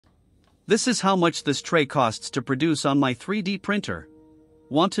This is how much this tray costs to produce on my 3D printer.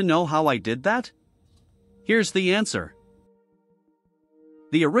 Want to know how I did that? Here's the answer.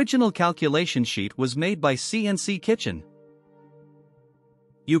 The original calculation sheet was made by CNC Kitchen.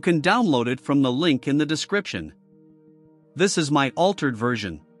 You can download it from the link in the description. This is my altered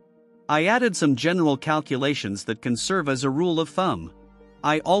version. I added some general calculations that can serve as a rule of thumb.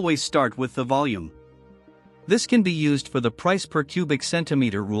 I always start with the volume. This can be used for the price per cubic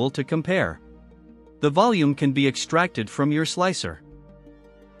centimeter rule to compare. The volume can be extracted from your slicer.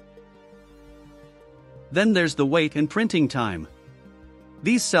 Then there's the weight and printing time.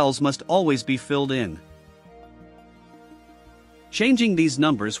 These cells must always be filled in. Changing these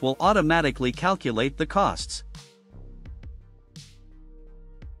numbers will automatically calculate the costs.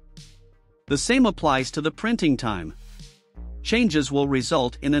 The same applies to the printing time. Changes will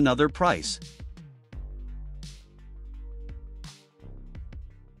result in another price.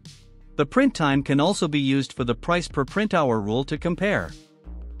 The print time can also be used for the price per print hour rule to compare.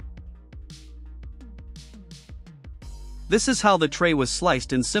 This is how the tray was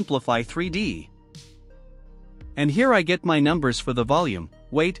sliced in Simplify 3D. And here I get my numbers for the volume,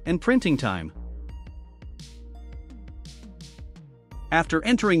 weight, and printing time. After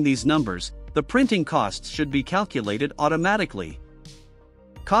entering these numbers, the printing costs should be calculated automatically.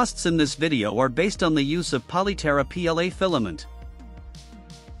 Costs in this video are based on the use of PolyTerra PLA filament.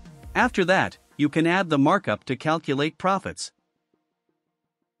 After that, you can add the markup to calculate profits.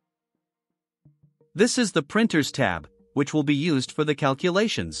 This is the Printers tab, which will be used for the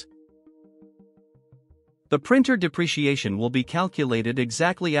calculations. The printer depreciation will be calculated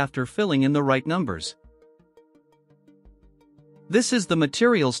exactly after filling in the right numbers. This is the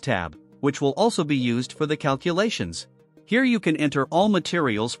Materials tab, which will also be used for the calculations. Here you can enter all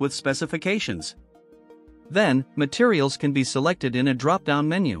materials with specifications. Then, materials can be selected in a drop-down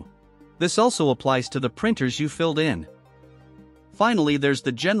menu. This also applies to the printers you filled in. Finally, there's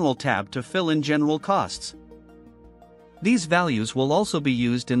the General tab to fill in general costs. These values will also be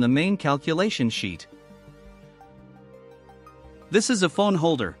used in the main calculation sheet. This is a phone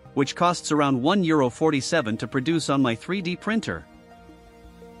holder, which costs around €1.47 to produce on my 3D printer.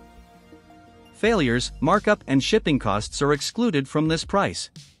 Failures, markup, and shipping costs are excluded from this price.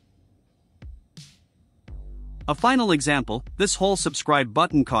 A final example, this whole subscribe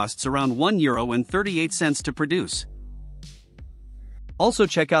button costs around €1.38 to produce. Also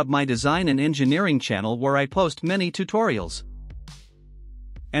check out my design and engineering channel where I post many tutorials.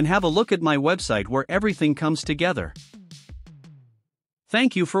 And have a look at my website where everything comes together.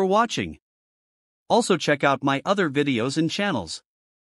 Thank you for watching. Also check out my other videos and channels.